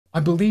I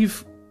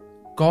believe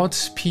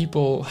God's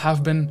people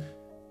have been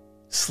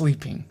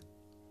sleeping.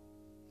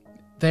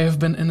 They have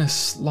been in a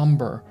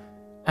slumber.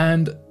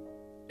 And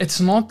it's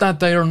not that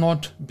they are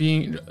not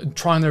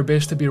trying their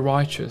best to be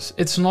righteous.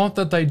 It's not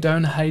that they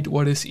don't hate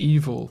what is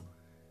evil,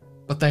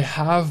 but they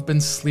have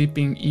been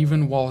sleeping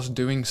even whilst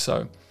doing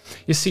so.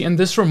 You see, and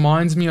this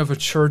reminds me of a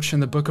church in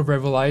the book of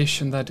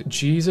Revelation that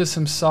Jesus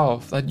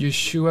himself, that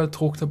Yeshua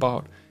talked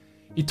about.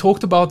 He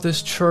talked about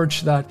this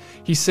church that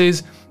he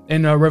says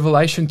in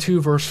Revelation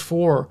 2 verse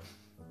 4,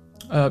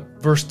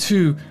 verse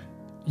 2,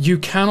 you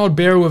cannot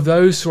bear with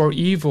those who are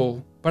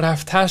evil, but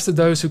have tested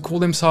those who call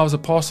themselves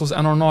apostles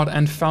and are not,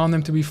 and found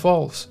them to be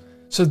false.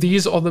 So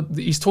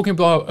he's talking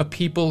about a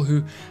people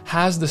who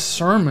has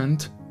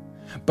discernment,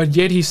 but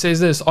yet he says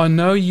this, I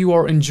know you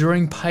are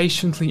enduring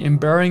patiently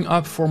and bearing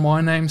up for my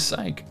name's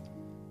sake,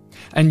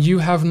 and you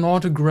have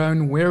not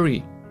grown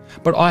weary.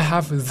 But I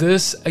have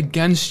this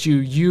against you,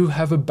 you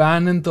have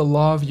abandoned the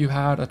love you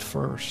had at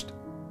first.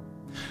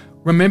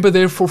 Remember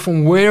therefore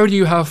from where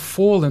you have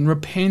fallen,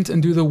 repent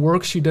and do the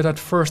works you did at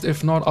first.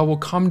 If not, I will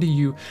come to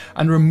you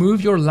and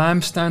remove your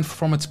lampstand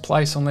from its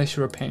place unless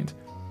you repent.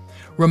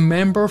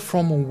 Remember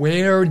from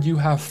where you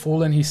have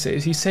fallen, he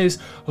says. He says,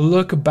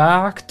 look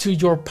back to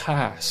your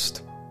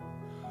past.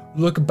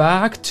 Look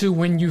back to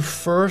when you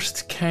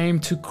first came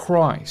to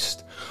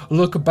Christ.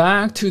 Look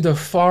back to the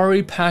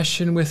fiery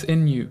passion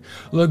within you.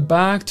 Look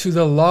back to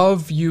the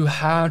love you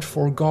had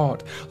for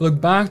God. Look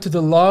back to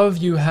the love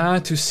you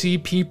had to see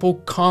people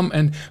come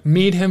and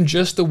meet Him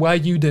just the way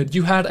you did.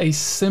 You had a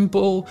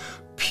simple,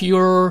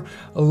 pure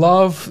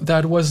love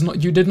that was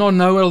not, you did not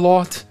know a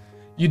lot.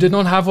 You did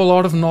not have a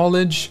lot of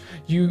knowledge.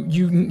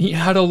 You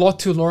had a lot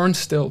to learn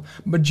still.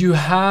 But you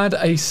had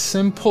a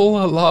simple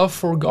love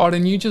for God,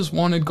 and you just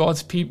wanted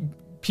God's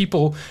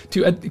people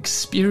to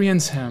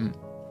experience Him.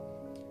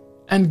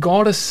 And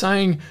God is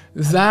saying,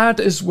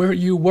 that is where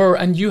you were,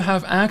 and you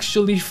have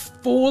actually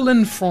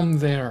fallen from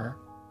there.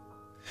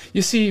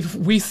 You see,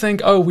 we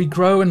think, oh, we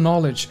grow in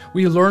knowledge,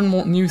 we learn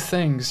more new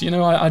things. You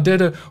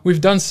know,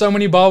 we've done so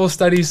many Bible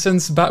studies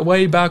since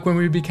way back when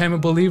we became a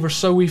believer,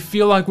 so we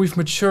feel like we've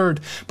matured.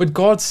 But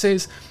God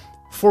says,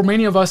 for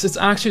many of us, it's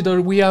actually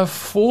that we have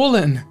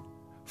fallen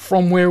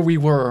from where we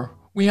were.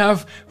 We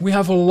have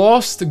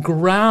lost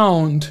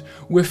ground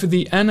with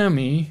the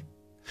enemy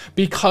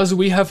because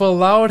we have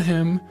allowed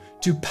him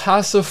to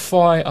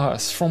pacify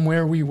us from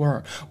where we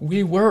were.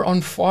 We were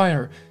on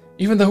fire.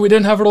 Even though we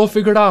didn't have it all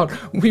figured out,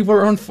 we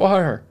were on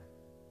fire.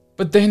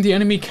 But then the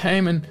enemy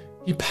came and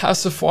he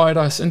pacified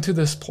us into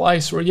this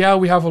place where, yeah,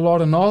 we have a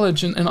lot of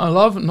knowledge, and I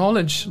love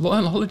knowledge.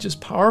 Knowledge is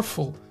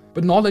powerful.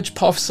 But knowledge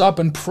puffs up,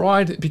 and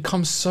pride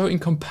becomes so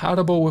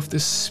incompatible with the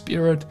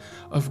Spirit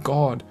of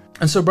God.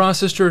 And so,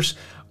 brothers and sisters,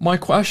 my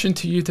question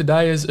to you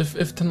today is,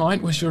 if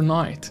tonight was your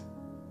night,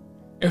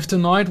 if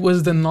tonight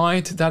was the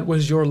night that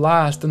was your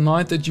last, the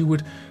night that you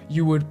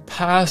would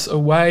pass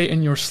away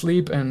in your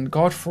sleep, and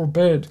God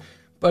forbid,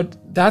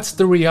 but that's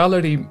the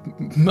reality.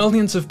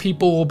 Millions of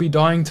people will be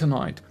dying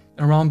tonight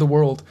around the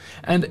world.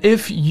 And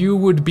if you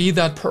would be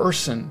that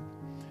person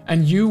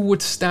and you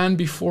would stand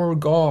before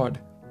God,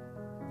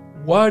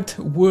 what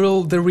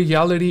will the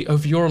reality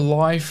of your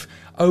life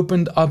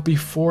opened up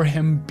before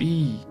Him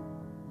be?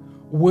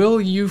 Will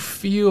you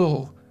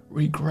feel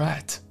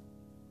regret?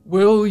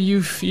 Will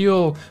you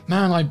feel,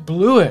 man, I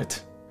blew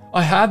it.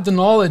 I had the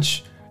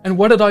knowledge, and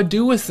what did I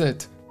do with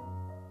it?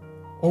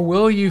 Or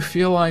will you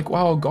feel like,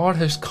 wow, God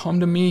has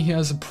come to me, He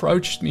has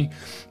approached me,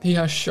 He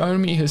has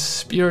shown me His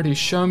Spirit, He's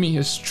shown me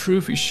His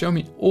truth, He's shown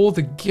me all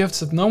the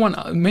gifts that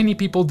many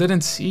people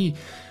didn't see.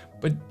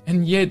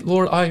 And yet,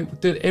 Lord, I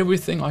did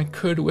everything I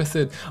could with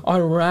it. I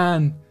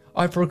ran,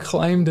 I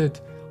proclaimed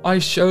it. I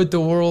showed the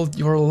world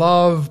your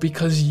love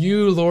because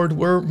you, Lord,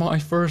 were my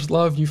first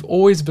love. You've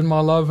always been my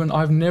love, and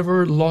I've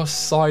never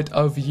lost sight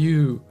of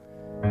you.